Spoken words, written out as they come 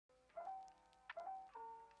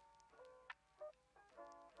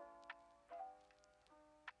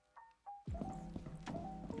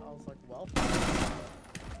yourself.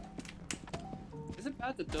 Is it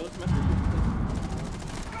bad that those members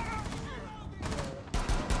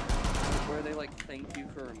where they like thank you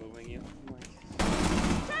for removing you? I'm like...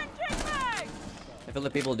 I feel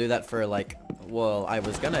like people do that for like, well, I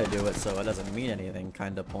was gonna do it, so it doesn't mean anything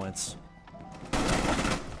kind of points.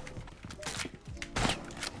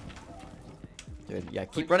 Dude, yeah,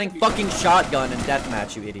 keep running fucking shotgun and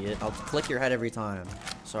deathmatch, you idiot. I'll click your head every time.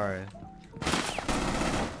 Sorry.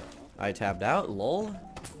 I tabbed out, lol.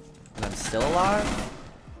 And I'm still alive?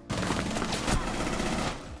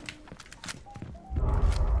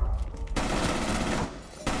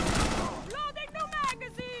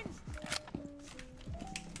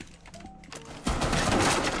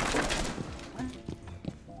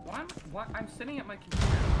 What? I'm sitting at my computer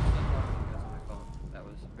because of my phone. That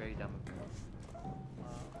was very dumb of me.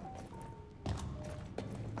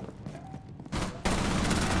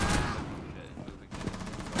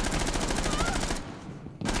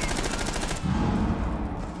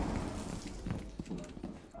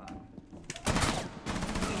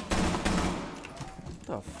 What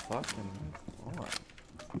the fucking what?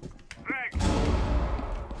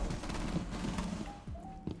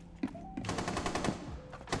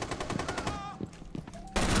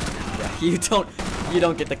 You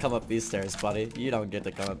don't get to come up these stairs, buddy. You don't get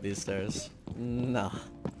to come up these stairs. No.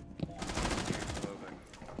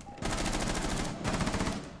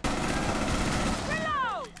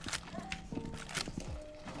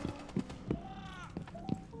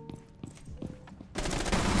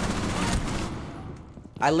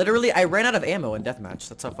 I ran out of ammo in deathmatch.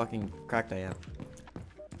 That's how fucking cracked I am.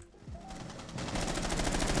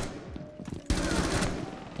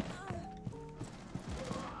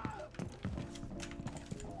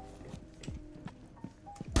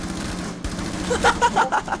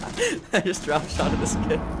 I just drop shot at this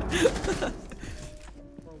kid.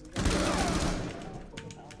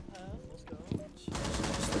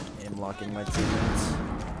 Just like aim locking my teammates. I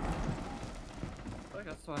feel like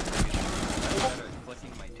that's why I'm better at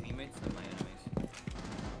flicking my teammates than my enemies.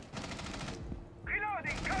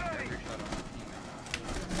 Reloading, every shot on my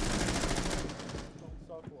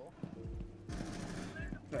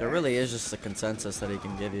teammate. There really is just a consensus that he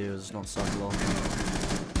can give you is don't suck low.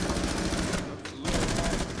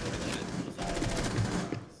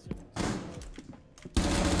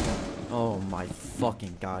 Oh my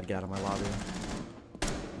fucking god, get out of my lobby.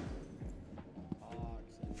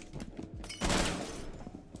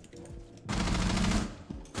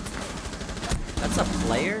 That's a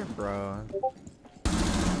player? Bro.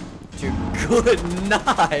 Dude, good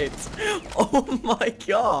night! Oh my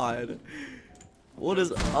god! What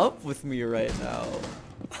is up with me right now?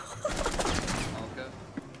 Alka,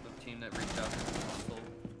 the team that reached out to the console.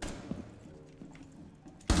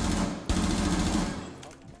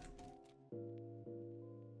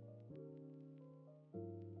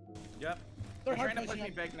 Yep. They're They're hard trying to push me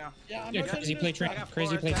pushing big now. Yeah, I'm Yeah, not crazy play train. I got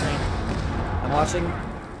Crazy floors play down. train. I'm watching.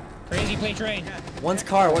 Crazy play train. One's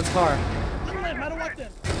car, one's car. Metal walked in.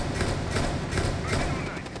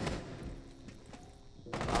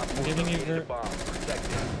 I'm giving you your...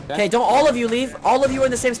 Okay, don't all of you leave. All of you are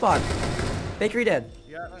in the same spot. Bakery dead.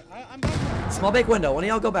 Yeah. I'm back. Small bake window. One of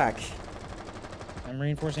y'all go back. I'm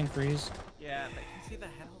reinforcing freeze. Yeah, but you see the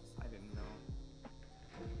hells? I didn't know.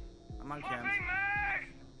 I'm on cams.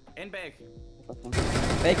 In bake.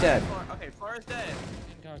 Bake dead. Okay, floor is dead.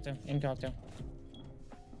 Incogto. Incogto.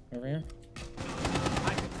 Over here.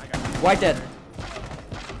 I got it. White dead.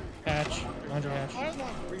 Hatch. Laundry hatch.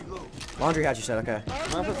 Laundry hatch, you said. Okay.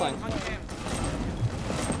 Run for flank. On cams.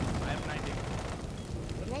 I have 90.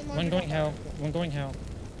 One going hell. One going hell.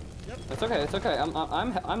 It's okay. It's okay.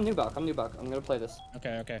 I'm new buck. I'm new buck. I'm gonna play this.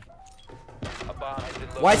 Okay, okay.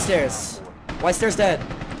 White stairs. White stairs dead.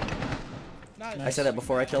 Nice. I said that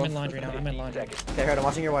before I I'm killed in him. laundry now. I'm in laundry. Okay, heard. I'm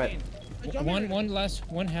watching your white. One less.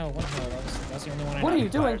 One hell. One hell. That's the only one I know. What are you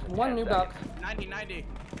doing? One new buck. 90.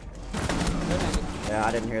 Yeah,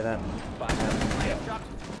 I didn't hear that. I have dropped.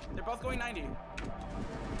 They're both going 90.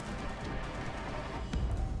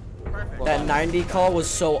 Perfect. That 90 call was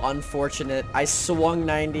so unfortunate. I swung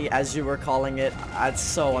 90 as you were calling it. That's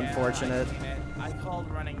so unfortunate. I called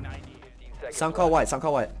running 90. Sound call white. Sound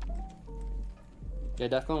call white. Yeah,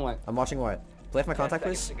 definitely white. I'm watching white. Play my contact,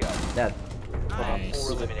 please. Dead. Nice.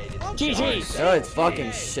 GG's. Good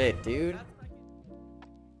fucking shit, dude.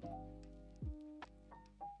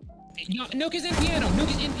 Nuke is in piano. Nuke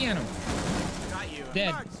is in piano. Got you.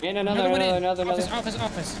 Dead. And Another one in. another. Office.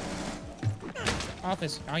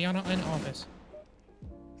 Office. Ayana in office.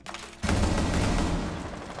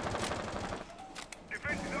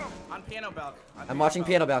 On Piano balk. I'm watching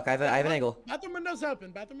piano balk. I have an angle. Bathroom windows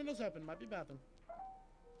open. Bathroom windows open. Might be bathroom.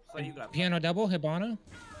 So you got Piano double, Hibana.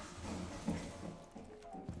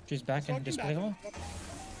 She's back in Fucking display hall. bathroom.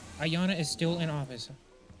 Ayana is still in office.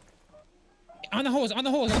 On the hose, on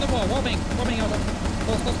the wall, wallbang out.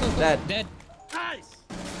 Close. Dead. Nice.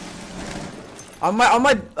 On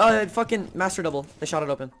my fucking master double. They shot it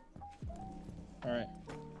open. Alright.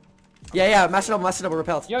 Yeah, master double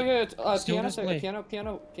repelled. Yo, Still piano, display. piano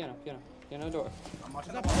door. I'm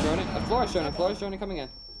watching Is the that ball. Floor is joining coming in.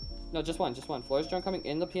 No, just one. Floor is joining coming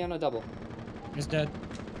in the piano double. It's dead.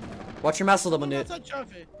 Watch your master double, The one Newt. outside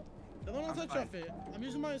trophy. The one outside fine. trophy. I'm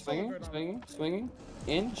using my assault right now. Swinging.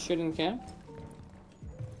 In, shooting the can.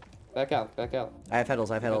 Back out. I have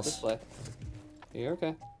heddles. Display. You're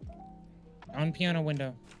okay. On piano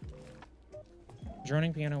window.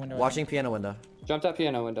 Droning piano window. Watching piano window. Jumped out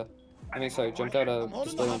piano window. I mean, sorry, jumped out I'm a holding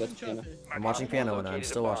display the window. hopping Piano. trophy. I'm watching piano window. I'm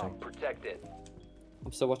still watching. Protect it.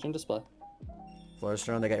 I'm still watching display. Floor's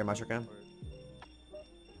drone. They got your master cam.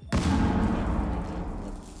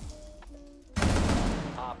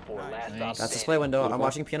 Op 4 last Nice. stop That's standing. display window. I'm Beautiful.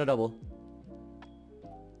 watching piano double.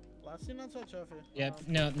 Last seen outside trophy. Yeah,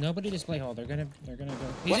 no, nobody display hall. They're gonna go.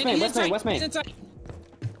 West main, West main. He's inside.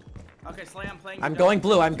 Okay, Slay, I'm playing. I'm going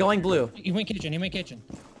blue. He went kitchen.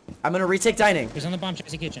 I'm gonna retake dining. He's on the bomb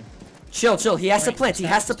chassis kitchen. Chill. He has to Alright, plant. He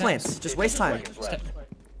has to stop. plant. Just waste time.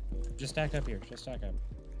 Just stack up here.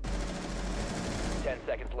 10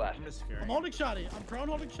 seconds left. I'm just scared. I'm holding shotty. I'm prone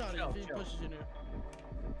holding shotty if he Chill. pushes you near.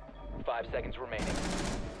 5 seconds remaining.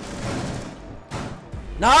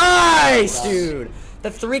 Nice, dude. The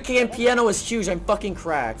 3K and piano is huge. I'm fucking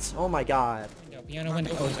cracked. Oh my god. Piano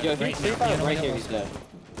window. Oh, Yo, right, he's free fire piano right window here. closed. He's dead.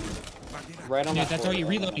 Right on Newt, that that's floor. all you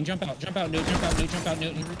reloading. Jump out, Newt. Jump out, Newt.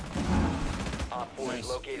 Op 4 has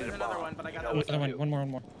located There's a another bomb. one, but I got You know that what to Another do. one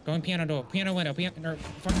more. Going piano door. Piano window. Or fucking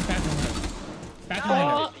bathroom window. Bathroom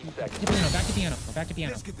window. 15 seconds. To piano. Back to piano. Back to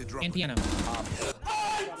piano. And piano.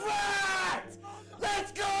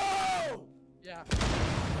 Let's go! Yeah.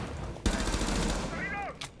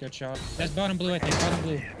 Good shot. That's bottom blue, I think. Bottom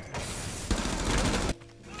blue.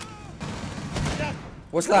 Yeah.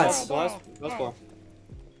 What's glass? Last floor.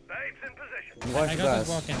 I'm going I for got glass. this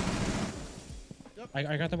walk in.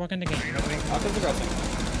 I got the walk in the game. Offense aggressing.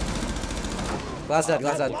 Glass dead.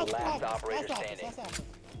 Last Last operator office. standing. Last office.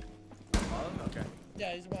 Okay.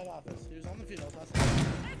 Yeah, he's above office. He was on the field. Last office.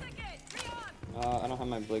 I don't have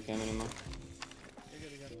my blue cam anymore. You're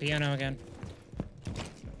good. Piano again.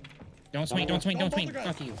 Don't swing. Both the guys.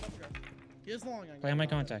 Fuck you. He is long. Play on my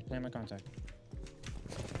contact. Playing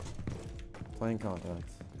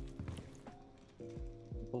contacts.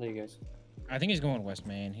 What do you guys? I think he's going west,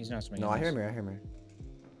 man. He's not swinging. No, I hear west. me.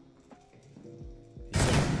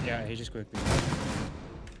 Yeah, he just quickly.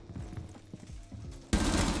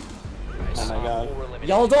 Oh my god.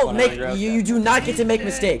 Y'all don't Wanna make. regrab You do not get to make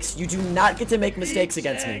mistakes. You do not get to make mistakes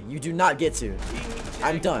against me. You do not get to.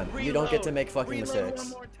 I'm done. You don't get to make fucking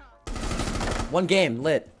mistakes. One game,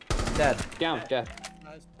 lit. Dead. Down, dead.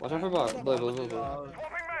 Nice. Watch out for ball. Blue.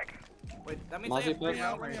 Wait, that means Mozzie I have 3 push.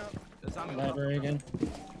 out. It's on me. Library again.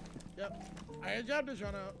 Yep. I jabbed his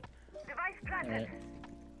run out. Alright.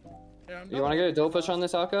 Here, I'm You wanna get a dual push on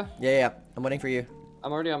this, Alka? Yeah. I'm waiting for you.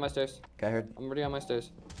 I'm already on my stairs. Okay, I heard. I'm already on my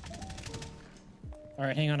stairs.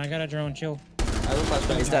 Alright, hang on. I got a drone. Chill. I have a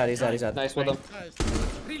flashbang. He's dead. Nice with him. Nice.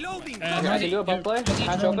 Reloading. You guys can do a bump play?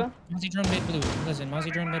 Hatch open? Mozzie drone mid blue. Listen,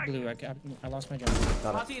 Mozzie drone mid blue. I lost my drone.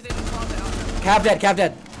 Got it. Mozzie is in the closet out. Cab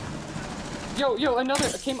dead. Yo, another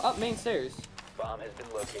came up main stairs. Bomb has been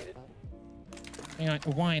located. Hang on.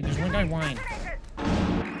 Wine. There's one guy wine.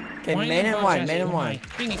 Okay, Wine main and bomb wine. chassis, Main and wine.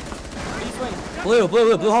 Ping it. East wing. Blue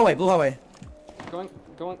hallway. Going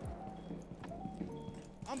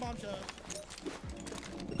I'm bomb shot.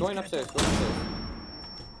 upstairs.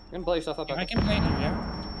 You're gonna blow yourself up. I Alka. can play now,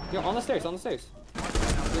 yeah? Yo, on the stairs. You're gonna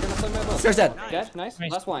flame my boat. Stairs dead. Dead, nice.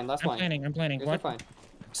 Nice. Last wine. I'm planning. You guys are What? fine.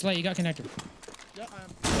 Slay, you got connector. Yeah, I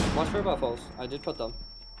am. Watch for buffos. I did put them.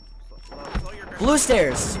 Slow your grip. Blue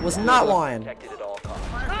stairs was not wine. Protected at all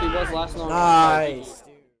costs. He was last normal. Nice.